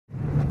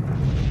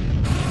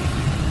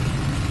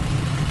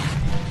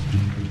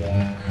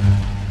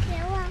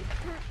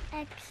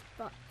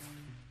Xbox.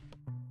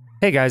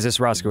 Hey guys, it's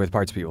Roscoe with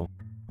Parts People.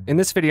 In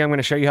this video, I'm going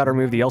to show you how to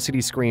remove the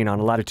LCD screen on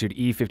a Latitude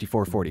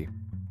E5440.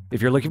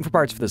 If you're looking for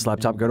parts for this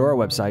laptop, go to our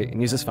website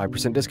and use this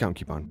 5% discount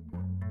coupon.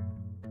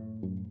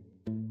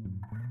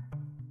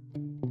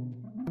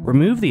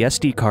 Remove the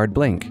SD card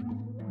blank.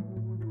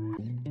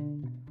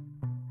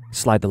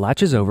 Slide the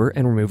latches over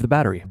and remove the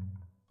battery.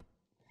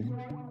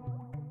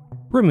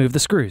 Remove the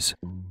screws.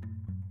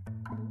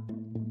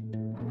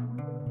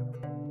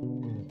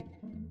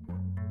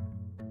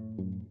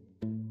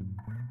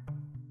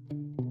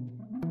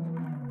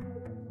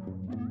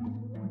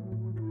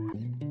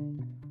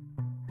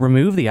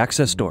 Remove the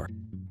access door.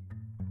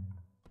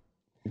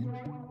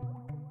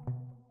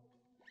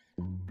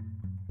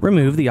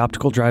 Remove the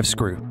optical drive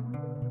screw.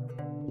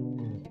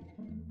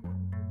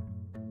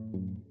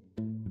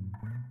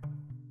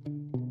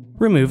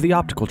 Remove the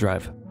optical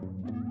drive.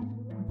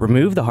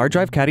 Remove the hard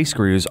drive caddy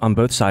screws on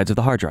both sides of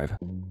the hard drive.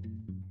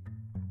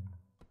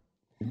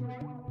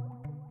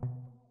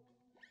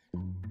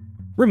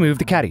 Remove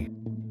the caddy.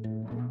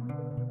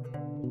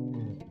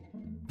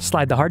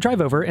 Slide the hard drive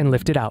over and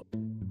lift it out.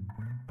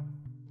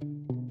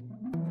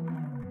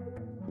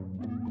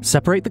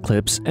 Separate the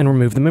clips and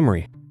remove the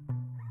memory.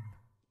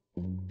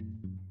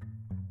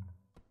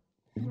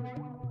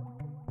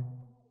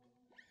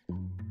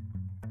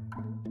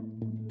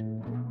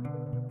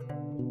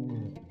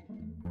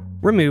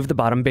 Remove the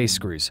bottom base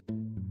screws.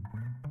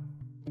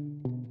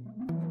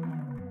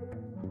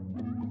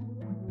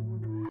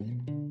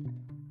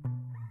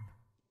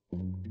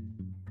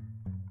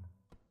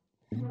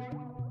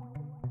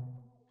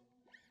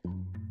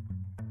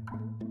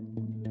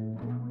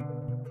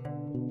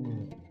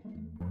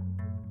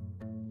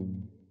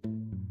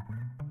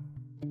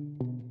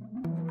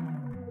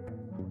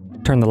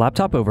 Turn the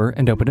laptop over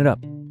and open it up.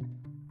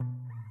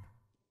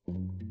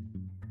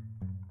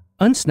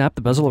 Unsnap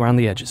the bezel around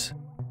the edges.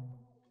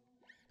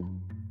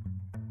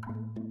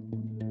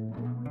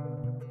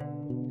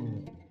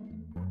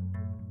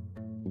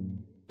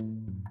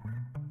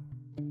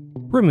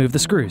 Remove the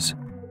screws.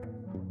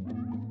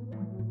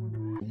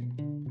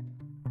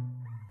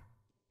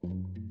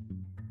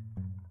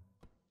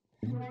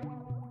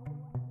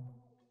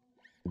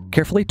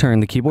 Carefully turn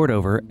the keyboard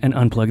over and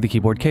unplug the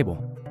keyboard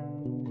cable.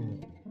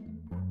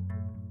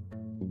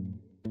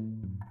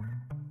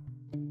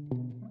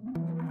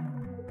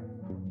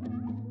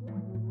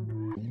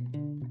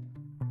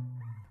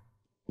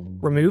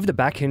 Remove the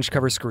back hinge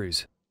cover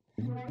screws.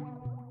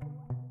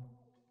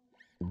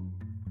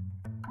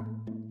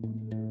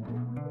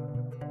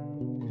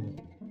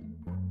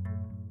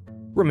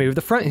 Remove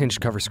the front hinge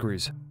cover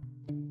screws.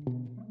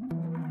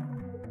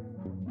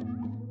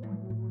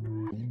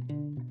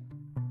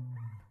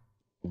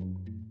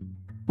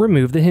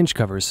 Remove the hinge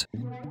covers.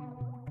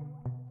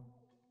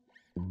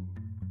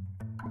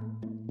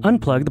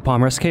 Unplug the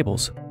palm rest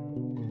cables.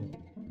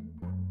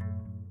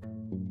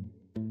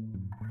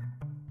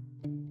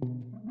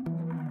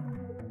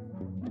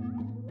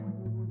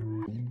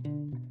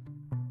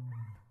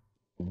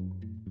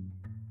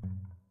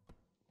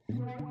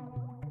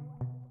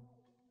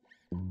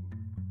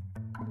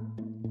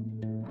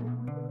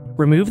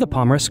 Remove the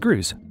palm rest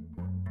screws.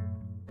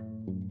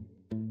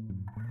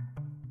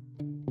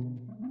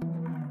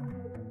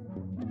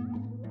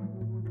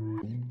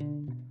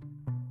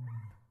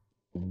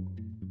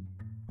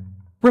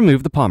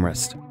 Remove the palm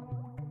rest.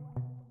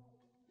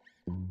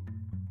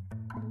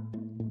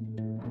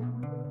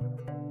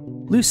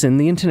 Loosen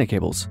the antenna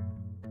cables.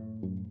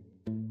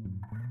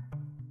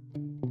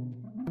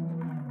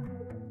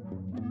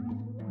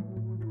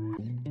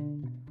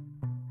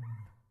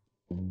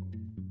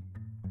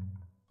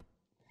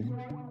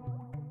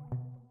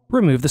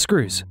 Remove the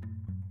screws.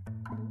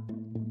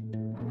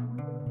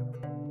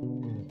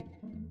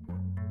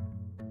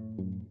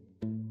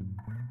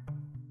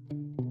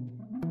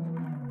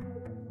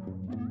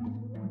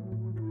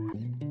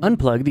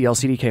 Unplug the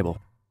LCD cable.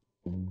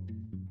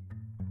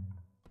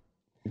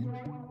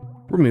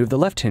 Remove the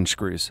left hinge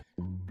screws.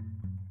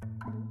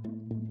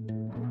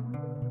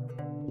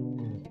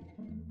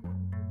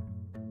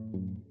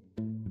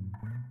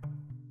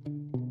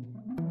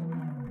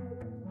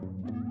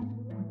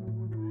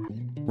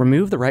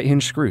 Remove the right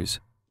hinge screws.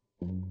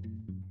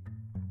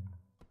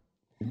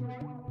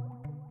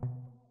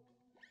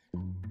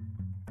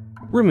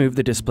 Remove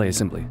the display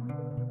assembly.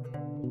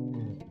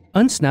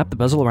 Unsnap the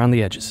bezel around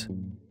the edges.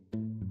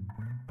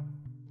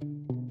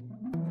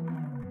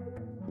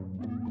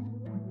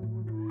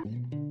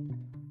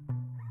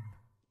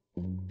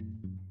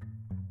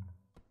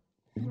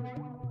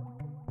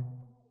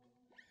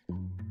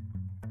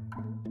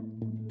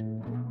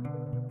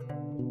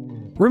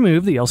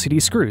 Remove the LCD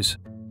screws.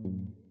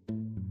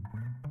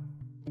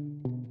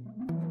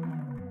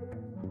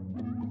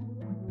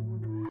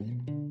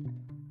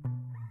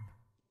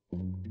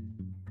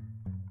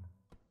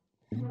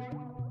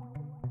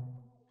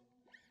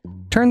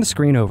 Turn the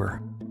screen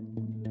over.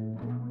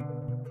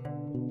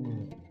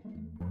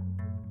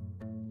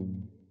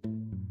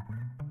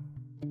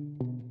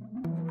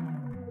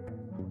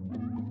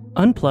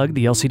 Unplug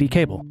the LCD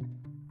cable.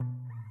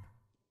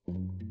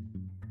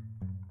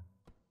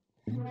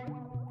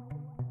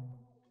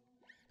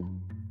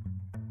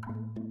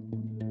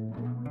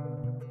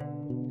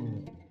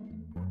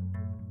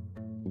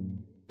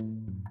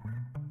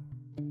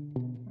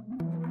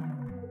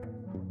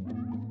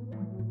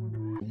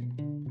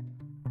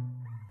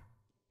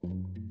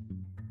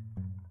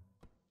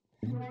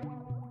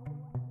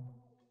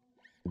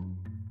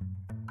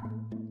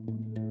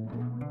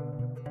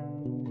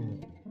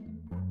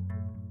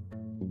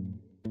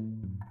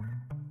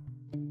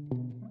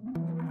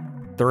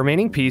 The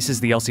remaining piece is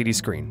the LCD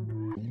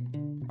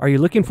screen. Are you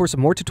looking for some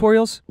more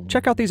tutorials?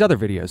 Check out these other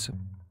videos.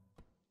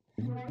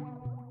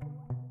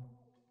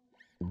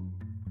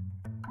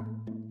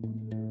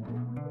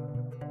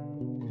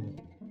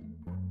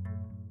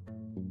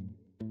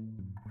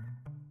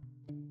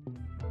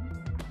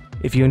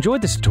 If you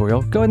enjoyed this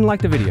tutorial, go ahead and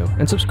like the video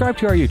and subscribe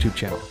to our YouTube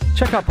channel.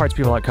 Check out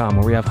partspeople.com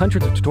where we have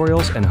hundreds of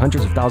tutorials and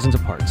hundreds of thousands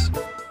of parts.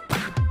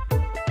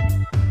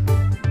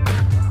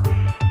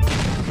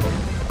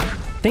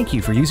 Thank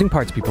you for using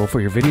Parts People for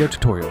your video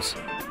tutorials.